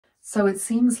So it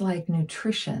seems like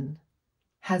nutrition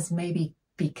has maybe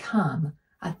become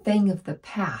a thing of the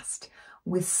past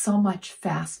with so much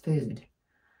fast food.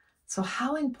 So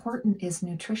how important is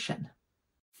nutrition?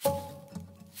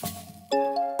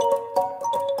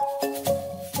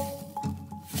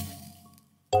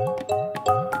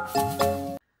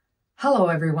 Hello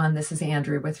everyone, this is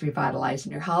Andrea with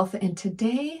Revitalizing Your Health, and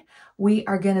today we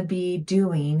are going to be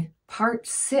doing part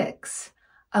 6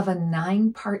 of a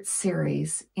 9-part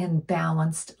series in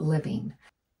balanced living.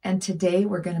 And today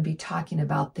we're going to be talking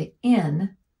about the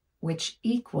N, which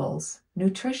equals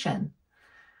nutrition.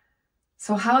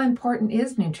 So how important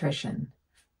is nutrition?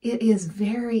 It is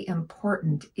very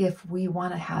important if we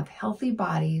want to have healthy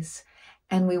bodies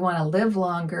and we want to live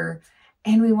longer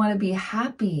and we want to be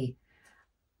happy.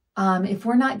 If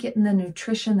we're not getting the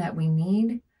nutrition that we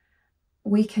need,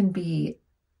 we can be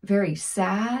very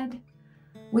sad.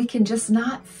 We can just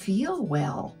not feel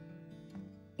well.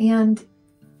 And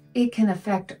it can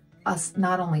affect us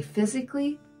not only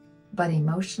physically, but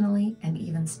emotionally and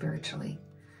even spiritually.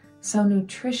 So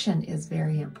nutrition is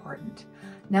very important.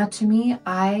 Now, to me,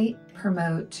 I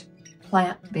promote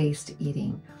plant-based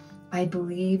eating. I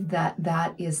believe that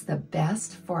that is the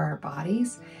best for our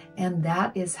bodies, and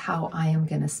that is how I am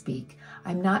going to speak.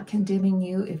 I'm not condemning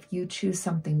you if you choose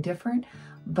something different,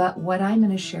 but what I'm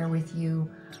going to share with you,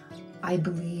 I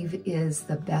believe is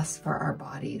the best for our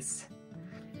bodies.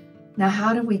 Now,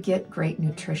 how do we get great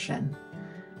nutrition?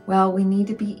 Well, we need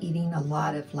to be eating a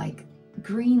lot of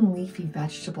green leafy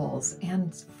vegetables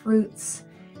and fruits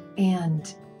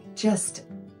and just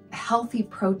healthy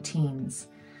proteins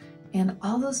and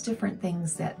all those different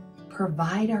things that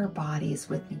provide our bodies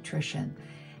with nutrition.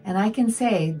 And I can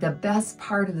say the best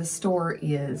part of the store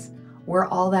is where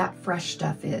all that fresh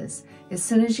stuff is. As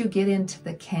soon as you get into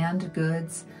the canned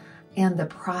goods and the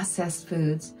processed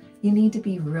foods, you need to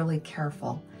be really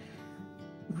careful.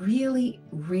 Really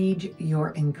read your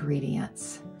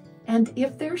ingredients. And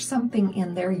if there's something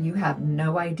in there you have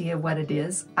no idea what it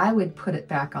is, I would put it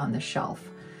back on the shelf.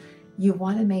 You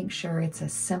want to make sure it's a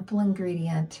simple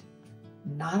ingredient,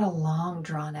 not a long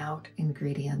drawn out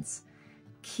ingredients.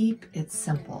 Keep it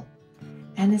simple.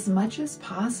 And as much as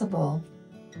possible,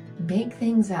 make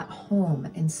things at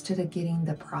home instead of getting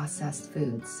the processed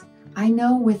foods. I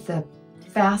know with the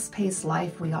fast-paced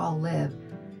life we all live,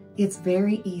 it's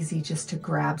very easy just to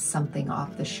grab something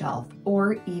off the shelf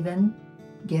or even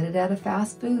get it at a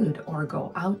fast food or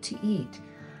go out to eat.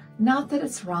 Not that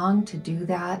it's wrong to do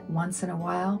that once in a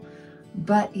while,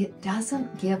 but it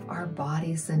doesn't give our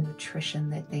bodies the nutrition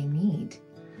that they need.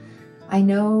 I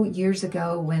know years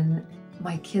ago when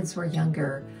my kids were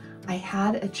younger, I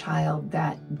had a child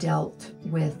that dealt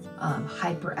with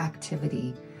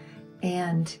hyperactivity,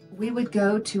 and we would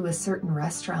go to a certain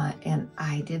restaurant and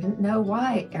I didn't know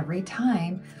why every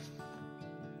time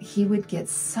he would get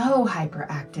so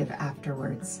hyperactive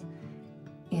afterwards.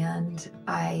 And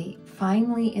I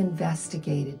finally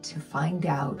investigated to find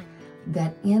out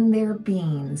that in their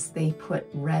beans they put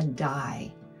red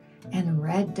dye, and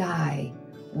red dye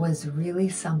was really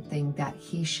something that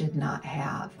he should not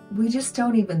have. We just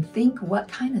don't even think what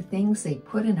kind of things they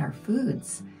put in our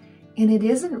foods, and it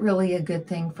isn't really a good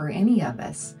thing for any of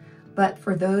us. But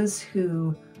for those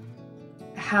who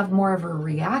have more of a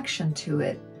reaction to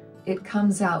it, it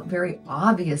comes out very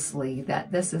obviously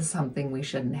that this is something we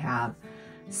shouldn't have.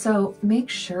 So make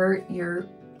sure you're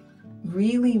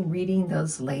really reading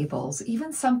those labels,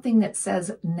 even something that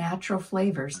says natural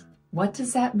flavors. What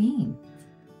does that mean?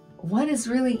 What is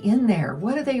really in there?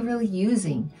 What are they really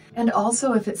using? And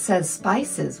also if it says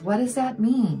spices, what does that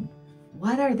mean?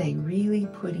 What are they really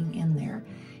putting in there?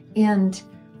 And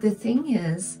the thing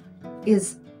is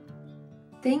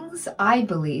things I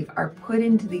believe are put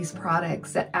into these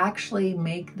products that actually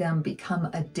make them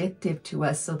become addictive to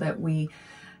us so that we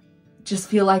just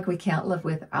feel like we can't live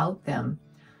without them.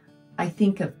 I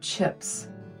think of chips.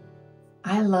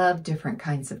 I love different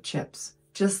kinds of chips,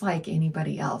 just like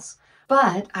anybody else.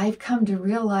 But I've come to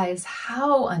realize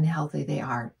how unhealthy they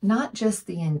are. Not just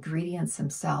the ingredients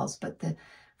themselves, but the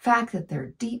fact that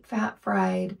they're deep fat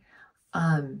fried,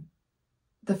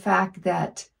 the fact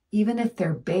that even if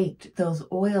they're baked, those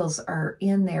oils are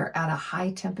in there at a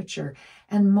high temperature,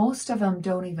 and most of them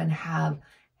don't even have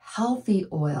healthy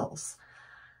oils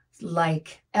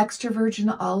like extra virgin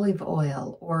olive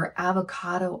oil or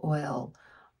avocado oil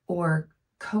or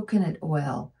coconut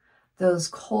oil, those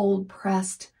cold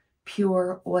pressed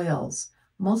pure oils.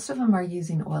 Most of them are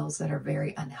using oils that are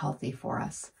very unhealthy for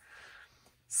us.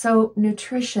 So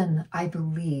nutrition, I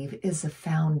believe, is a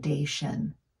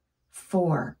foundation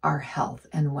for our health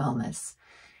and wellness.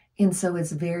 And so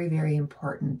it's very, very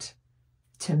important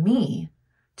to me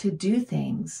to do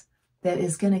things that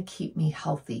is going to keep me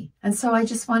healthy. And so I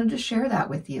just wanted to share that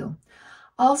with you.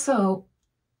 Also,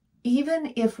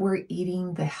 even if we're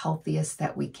eating the healthiest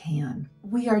that we can,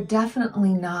 we are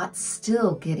definitely not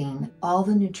still getting all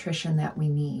the nutrition that we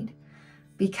need,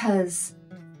 because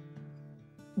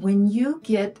when you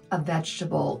get a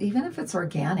vegetable, even if it's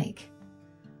organic,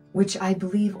 which I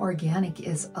believe organic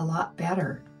is a lot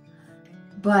better,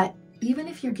 but even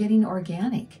if you're getting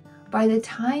organic, by the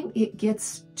time it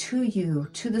gets to you,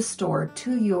 to the store,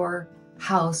 to your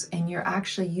house, and you're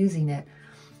actually using it,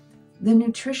 the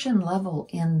nutrition level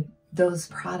in those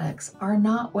products are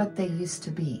not what they used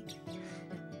to be.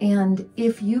 And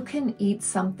if you can eat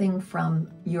something from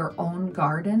your own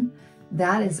garden,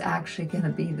 that is actually going to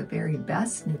be the very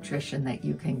best nutrition that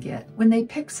you can get. When they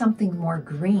pick something more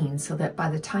green so that by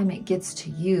the time it gets to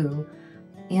you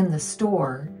in the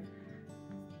store,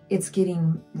 it's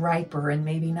getting riper and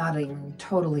maybe not even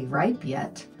totally ripe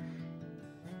yet,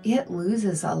 it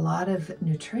loses a lot of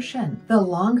nutrition. The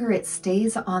longer it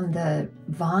stays on the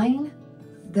vine,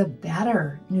 the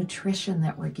better nutrition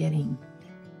that we're getting.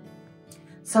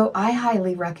 So I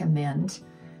highly recommend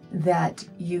that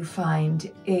you find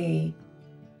a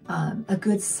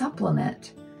good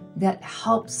supplement that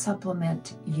helps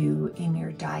supplement you in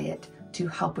your diet to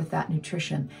help with that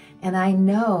nutrition. And I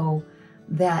know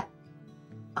that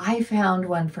I found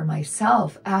one for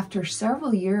myself after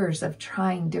several years of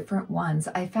trying different ones.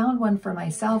 I found one for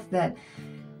myself that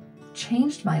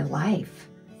changed my life,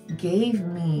 gave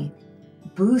me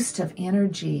boost of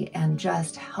energy, and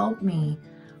just helped me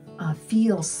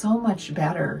feel so much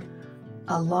better,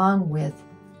 along with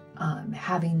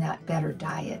having that better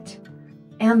diet.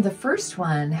 And the first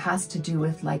one has to do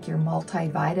with like your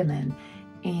multivitamin.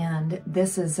 And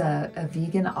this is a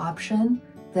vegan option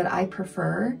that I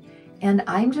prefer. And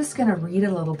I'm just going to read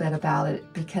a little bit about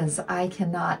it because I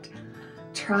cannot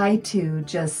try to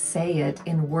just say it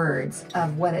in words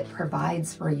of what it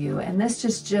provides for you. And this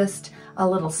is just a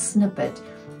little snippet,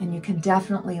 and you can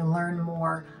definitely learn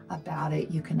more about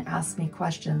it. You can ask me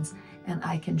questions and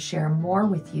I can share more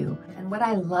with you. And what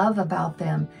I love about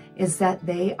them is that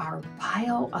they are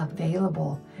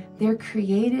bioavailable. They're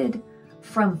created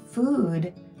from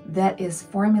food that is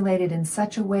formulated in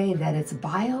such a way that it's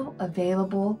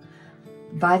bioavailable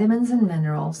vitamins and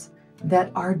minerals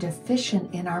that are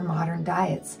deficient in our modern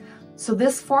diets. So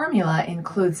this formula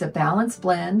includes a balanced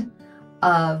blend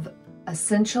of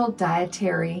essential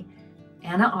dietary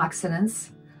antioxidants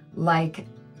like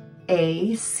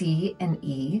A, C, and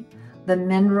E, the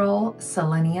mineral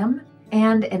selenium,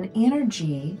 and an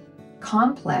energy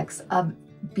complex of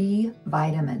B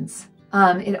vitamins.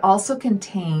 It also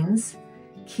contains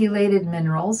chelated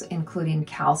minerals, including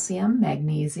calcium,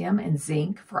 magnesium, and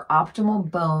zinc for optimal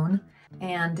bone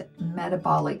and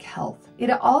metabolic health. It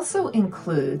also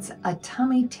includes a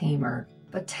tummy tamer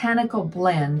botanical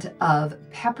blend of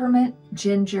peppermint,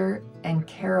 ginger, and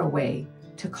caraway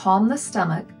to calm the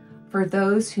stomach for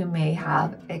those who may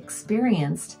have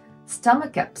experienced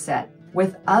stomach upset,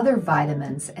 with other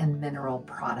vitamins and mineral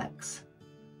products.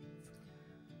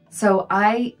 So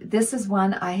this is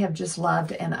one I have just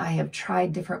loved, and I have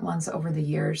tried different ones over the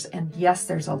years. And yes,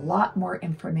 there's a lot more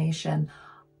information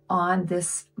on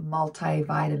this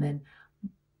multivitamin,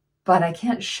 but I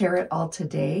can't share it all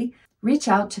today. Reach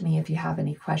out to me if you have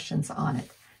any questions on it.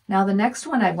 Now, the next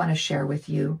one I want to share with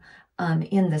you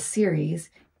in the series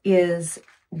is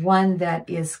one that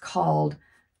is called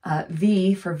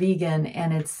V for vegan,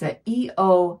 and it's the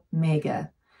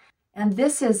E-omega. And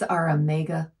this is our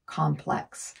omega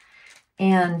complex.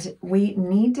 And we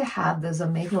need to have those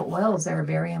omega oils that are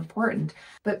very important.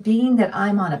 But being that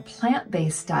I'm on a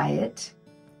plant-based diet,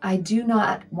 I do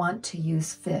not want to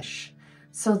use fish.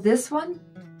 So this one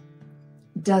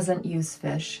doesn't use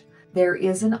fish. There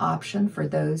is an option for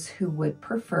those who would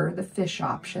prefer the fish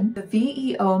option. The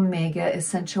VE Omega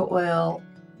Essential Oil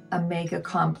Omega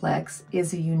Complex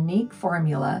is a unique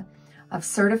formula of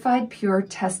certified pure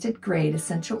tested grade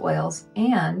essential oils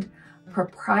and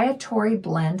proprietary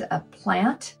blend of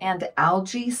plant and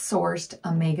algae sourced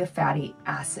omega fatty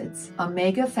acids.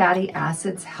 Omega fatty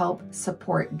acids help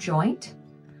support joint,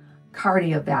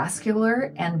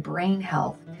 cardiovascular, and brain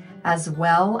health, as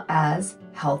well as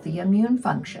healthy immune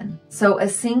function. So a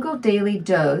single daily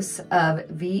dose of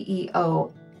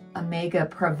VEO Omega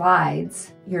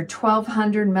provides your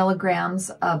 1,200 milligrams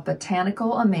of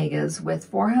botanical omegas with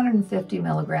 450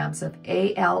 milligrams of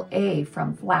ALA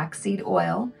from flaxseed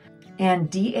oil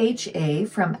and DHA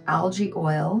from algae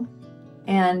oil,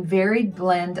 and varied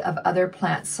blend of other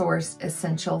plant-sourced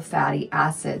essential fatty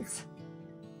acids.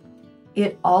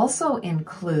 It also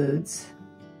includes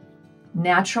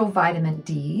natural vitamin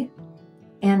D,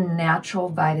 and natural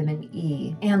vitamin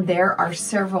E. And there are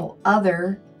several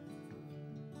other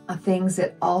things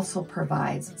it also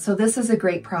provides. So this is a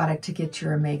great product to get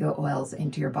your omega oils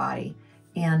into your body.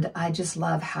 And I just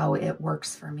love how it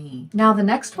works for me. Now, the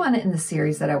next one in the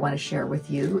series that I want to share with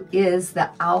you is the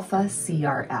Alpha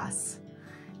CRS.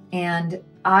 And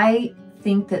I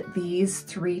think that these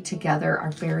three together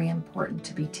are very important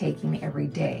to be taking every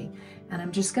day. And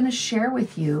I'm just going to share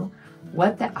with you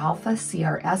what the Alpha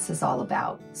CRS is all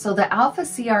about. So the Alpha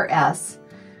CRS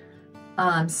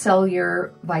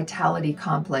Cellular Vitality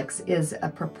Complex is a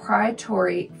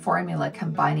proprietary formula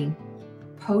combining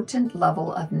potent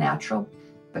level of natural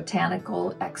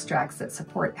botanical extracts that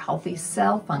support healthy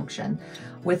cell function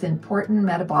with important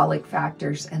metabolic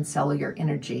factors and cellular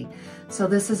energy. So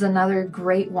this is another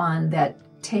great one that,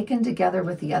 taken together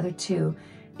with the other two,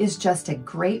 is just a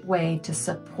great way to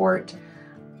support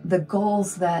the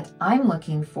goals that I'm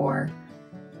looking for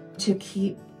to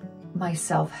keep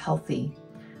myself healthy.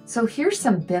 So here's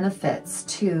some benefits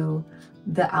to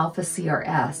the Alpha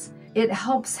CRS. It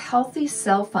helps healthy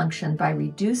cell function by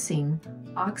reducing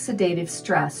oxidative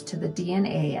stress to the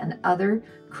DNA and other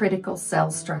critical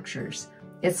cell structures.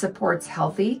 It supports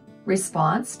healthy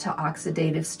response to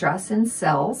oxidative stress in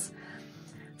cells,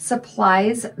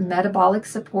 supplies metabolic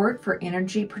support for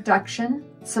energy production,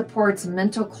 supports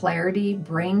mental clarity,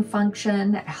 brain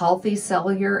function, healthy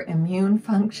cellular immune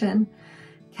function,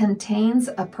 contains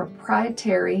a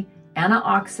proprietary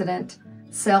antioxidant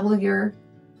cellular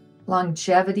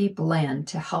longevity blend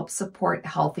to help support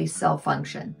healthy cell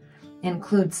function,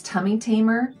 includes tummy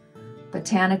tamer,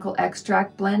 botanical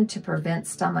extract blend to prevent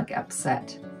stomach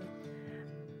upset.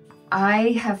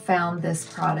 I have found this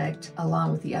product,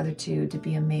 along with the other two, to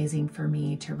be amazing for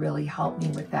me, to really help me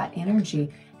with that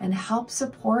energy and help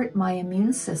support my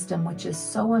immune system, which is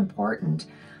so important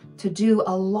to do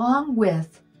along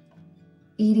with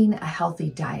eating a healthy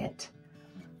diet.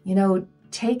 You know,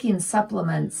 taking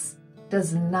supplements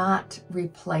does not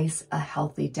replace a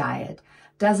healthy diet,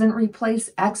 doesn't replace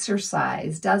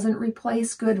exercise, doesn't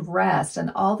replace good rest,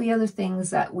 and all the other things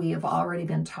that we have already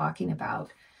been talking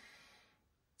about.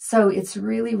 So it's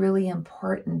really, really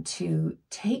important to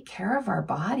take care of our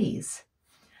bodies.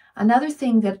 Another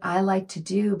thing that I like to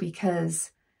do,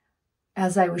 because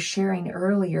as I was sharing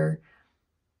earlier,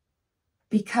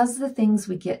 because the things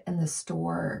we get in the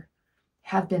store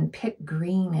have been picked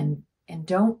green and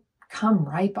don't come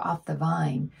ripe off the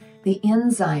vine, the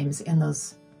enzymes in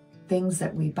those things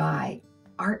that we buy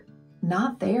are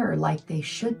not there like they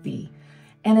should be.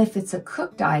 And if it's a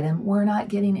cooked item, we're not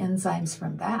getting enzymes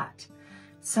from that.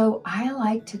 So I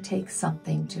like to take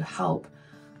something to help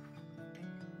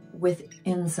with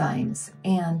enzymes,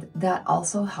 and that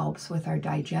also helps with our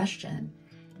digestion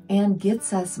and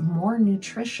gets us more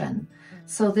nutrition.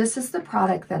 So this is the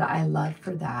product that I love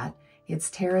for that. It's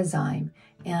Terrazyme,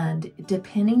 and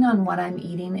depending on what I'm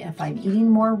eating, if I'm eating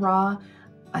more raw,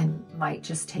 I might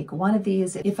just take one of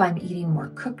these. If I'm eating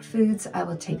more cooked foods, I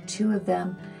will take 2 of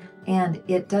them. And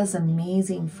it does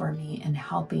amazing for me in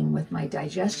helping with my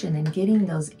digestion and getting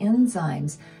those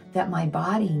enzymes that my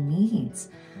body needs.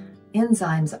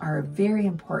 Enzymes are very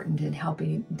important in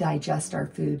helping digest our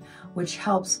food, which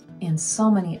helps in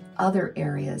so many other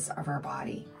areas of our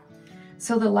body.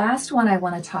 So the last one I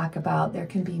want to talk about, there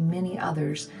can be many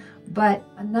others, but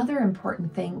another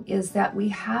important thing is that we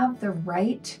have the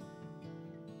right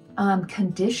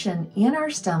condition in our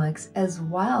stomachs as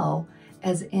well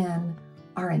as in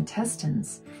our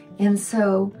intestines. And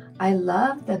so I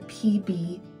love the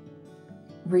PB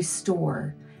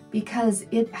Restore because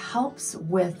it helps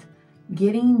with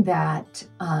getting that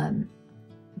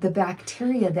the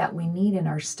bacteria that we need in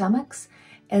our stomachs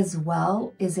as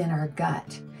well as in our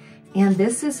gut. And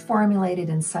this is formulated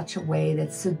in such a way that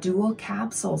it's a dual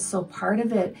capsule. So part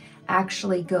of it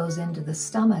actually goes into the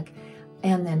stomach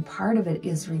and then part of it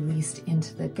is released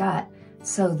into the gut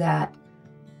so that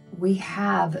we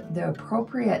have the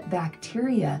appropriate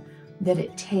bacteria that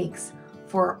it takes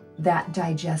for that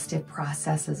digestive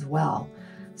process as well.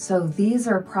 So these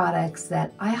are products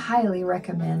that I highly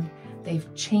recommend.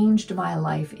 They've changed my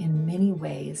life in many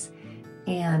ways.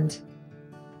 And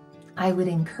I would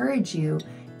encourage you,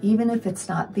 even if it's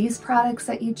not these products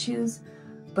that you choose,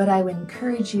 but I would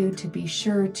encourage you to be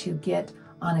sure to get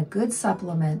on a good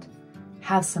supplement,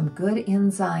 have some good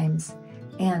enzymes,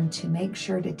 and to make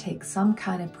sure to take some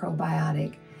kind of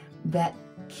probiotic that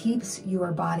keeps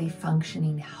your body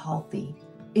functioning healthy.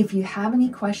 If you have any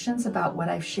questions about what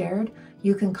I've shared,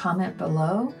 you can comment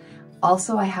below.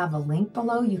 Also, I have a link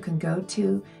below you can go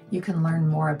to. You can learn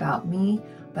more about me,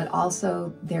 but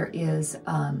also there is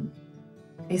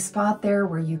a spot there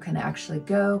where you can actually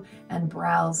go and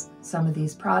browse some of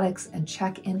these products and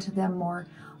check into them more.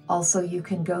 Also, you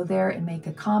can go there and make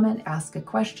a comment, ask a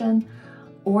question,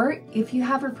 or if you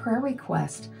have a prayer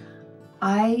request,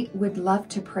 I would love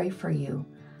to pray for you.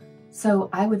 So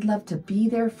I would love to be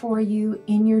there for you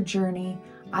in your journey.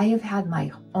 I have had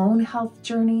my own health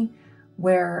journey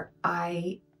where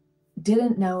I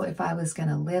didn't know if I was going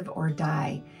to live or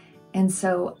die. And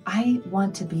so I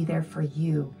want to be there for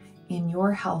you in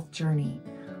your health journey,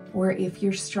 or if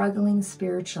you're struggling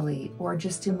spiritually or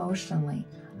just emotionally.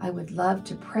 I would love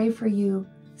to pray for you,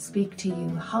 speak to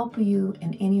you, help you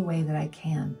in any way that I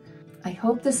can. I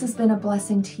hope this has been a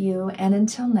blessing to you, and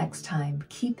until next time,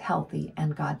 keep healthy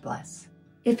and God bless.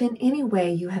 If in any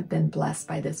way you have been blessed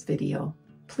by this video,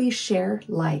 please share,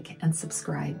 like, and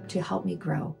subscribe to help me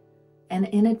grow. And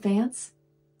in advance,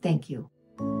 thank you.